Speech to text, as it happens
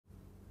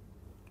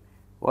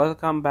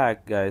Welcome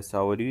back guys to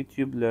our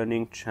YouTube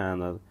learning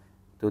channel.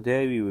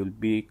 Today we will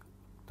be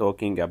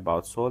talking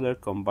about solar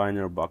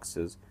combiner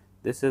boxes.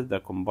 This is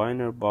the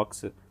combiner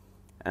box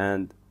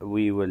and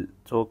we will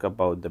talk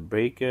about the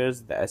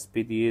breakers, the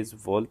SPDs,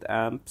 volt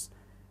amps,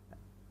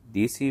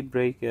 DC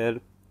breaker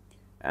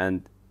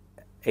and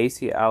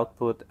AC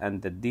output,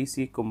 and the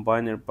DC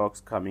combiner box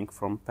coming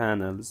from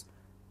panels,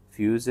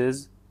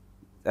 fuses,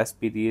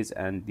 SPDs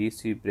and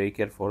DC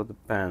breaker for the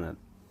panel.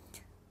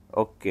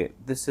 Okay,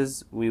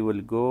 we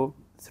will go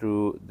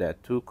through the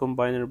two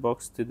combiner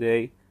box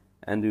today,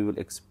 and we will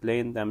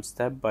explain them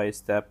step by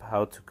step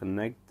how to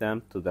connect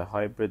them to the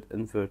hybrid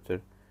inverter.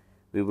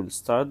 We will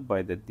start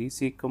by the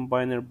DC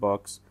combiner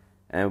box,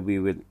 and we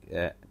will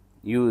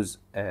use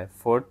a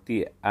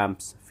 40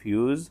 amps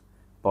fuse,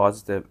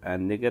 positive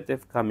and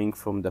negative, coming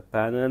from the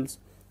panels,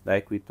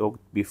 like we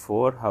talked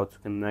before how to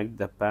connect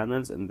the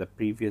panels in the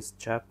previous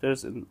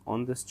chapters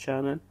on this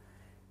channel.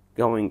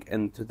 Going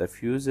into the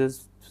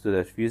fuses,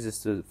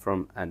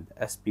 from and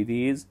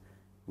SPDs,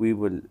 we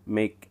will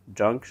make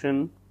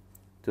junction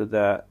to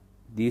the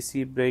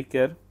DC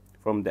breaker,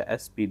 from the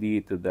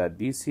SPD to the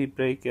DC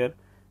breaker,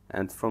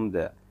 and from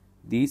the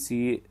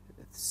DC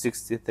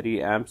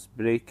 63 amps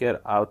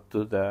breaker out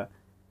to the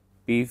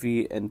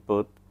PV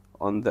input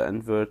on the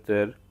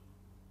inverter.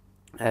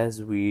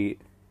 As we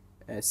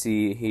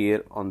see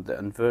here on the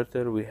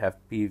inverter, we have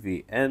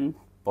PVN,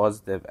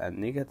 positive and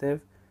negative.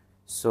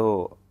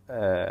 So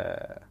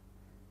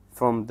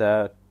from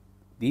the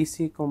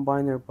DC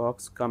combiner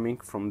box coming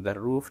from the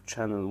roof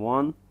channel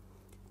 1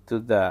 to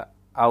the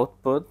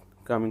output,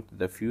 coming to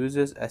the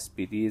fuses,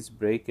 SPDs,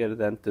 breaker,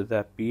 then to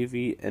the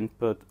PV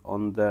input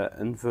on the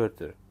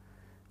inverter,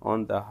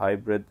 on the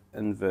hybrid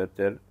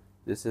inverter.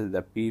 This is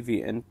the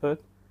PV input.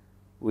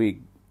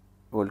 We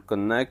will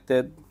connect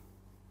it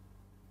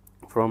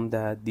from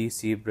the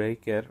DC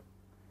breaker,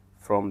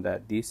 from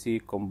the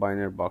DC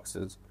combiner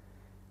boxes.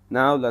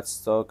 Now let's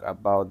talk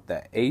about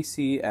the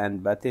AC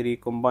and battery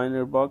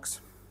combiner box.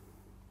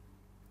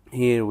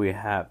 Here we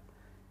have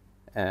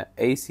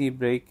AC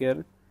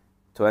breaker,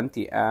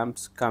 20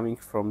 amps coming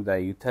from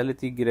the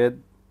utility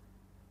grid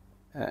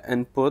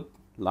input,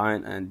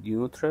 line and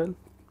neutral,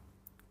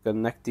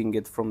 connecting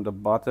it from the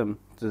bottom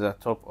to the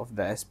top of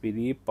the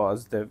SPD,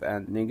 positive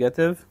and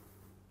negative.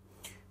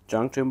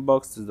 Junction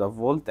box to the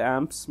volt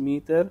amps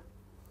meter,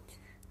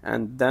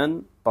 and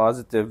then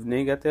positive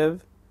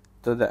negative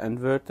to the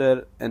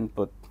inverter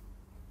input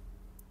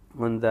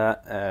on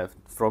the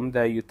from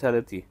the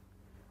utility,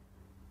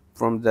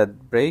 from the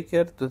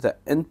breaker to the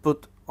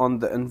input on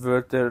the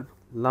inverter,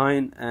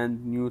 line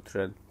and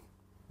neutral.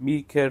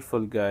 Be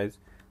careful guys,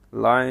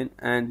 line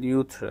and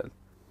neutral.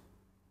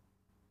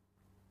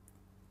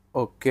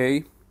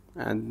 Okay,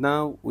 and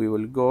now we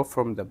will go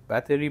from the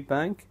battery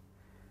bank,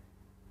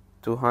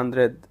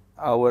 200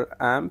 hour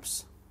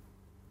amps,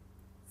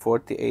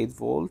 48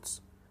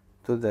 volts,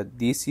 to the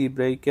DC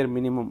breaker,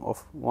 minimum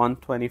of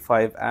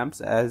 125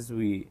 amps, as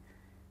we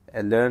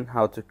learn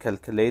how to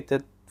calculate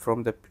it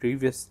from the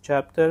previous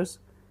chapters,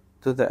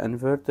 to the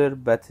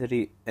inverter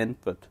battery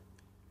input.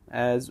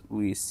 As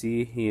we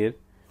see here,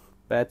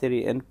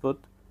 battery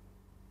input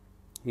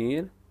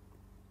here,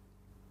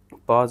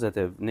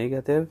 positive,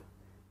 negative,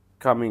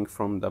 coming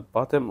from the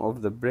bottom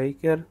of the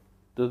breaker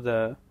to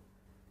the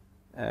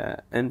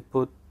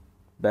input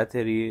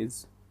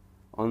batteries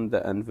on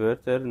the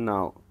inverter.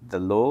 Now the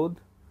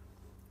load,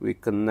 we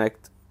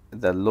connect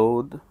the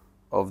load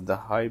of the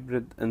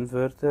hybrid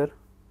inverter,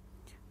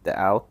 the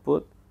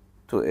output,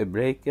 to a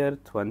breaker,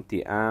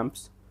 20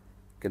 amps,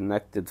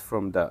 connected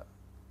from the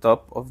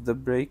top of the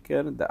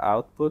breaker, the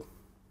output,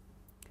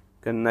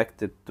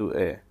 connected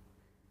to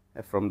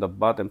from the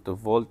bottom to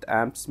volt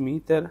amps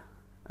meter,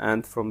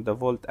 and from the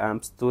volt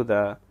amps to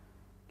the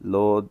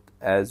load,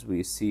 as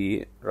we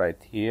see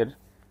right here.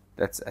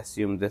 Let's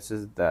assume this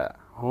is the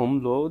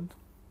home load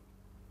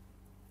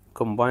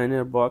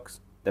combiner box.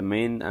 The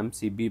main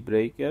MCB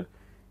breaker,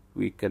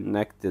 we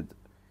connected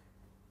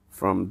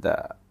from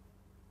the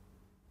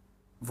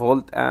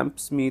volt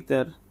amps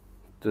meter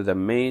to the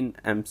main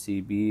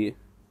MCB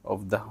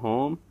of the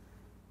home,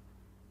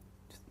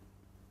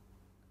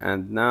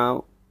 and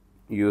now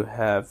you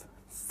have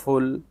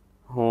full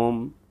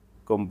home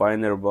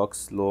combiner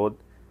box load,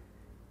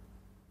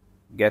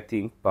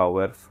 getting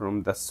power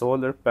from the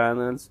solar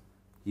panels,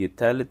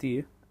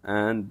 utility,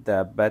 and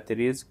the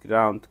batteries,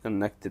 ground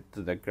connected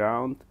to the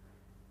ground.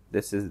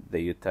 This is the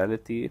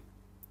utility,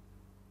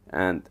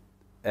 and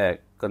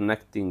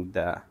connecting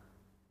the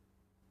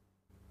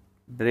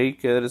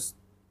breakers,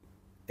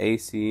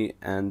 AC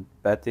and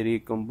battery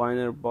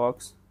combiner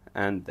box,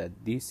 and the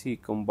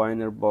DC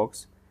combiner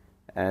box,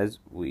 as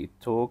we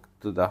talk,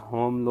 to the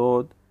home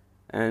load.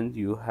 And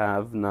you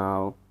have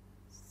now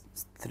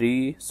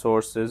 3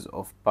 sources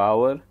of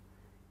power: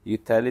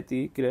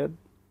 utility grid,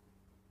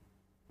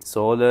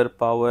 solar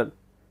power,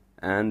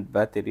 and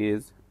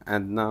batteries.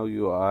 And now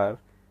you are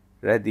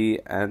ready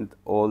and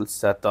all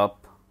set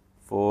up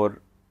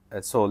for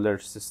a solar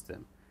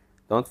system.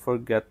 Don't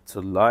forget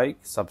to like,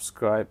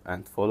 subscribe,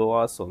 and follow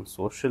us on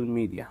social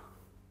media.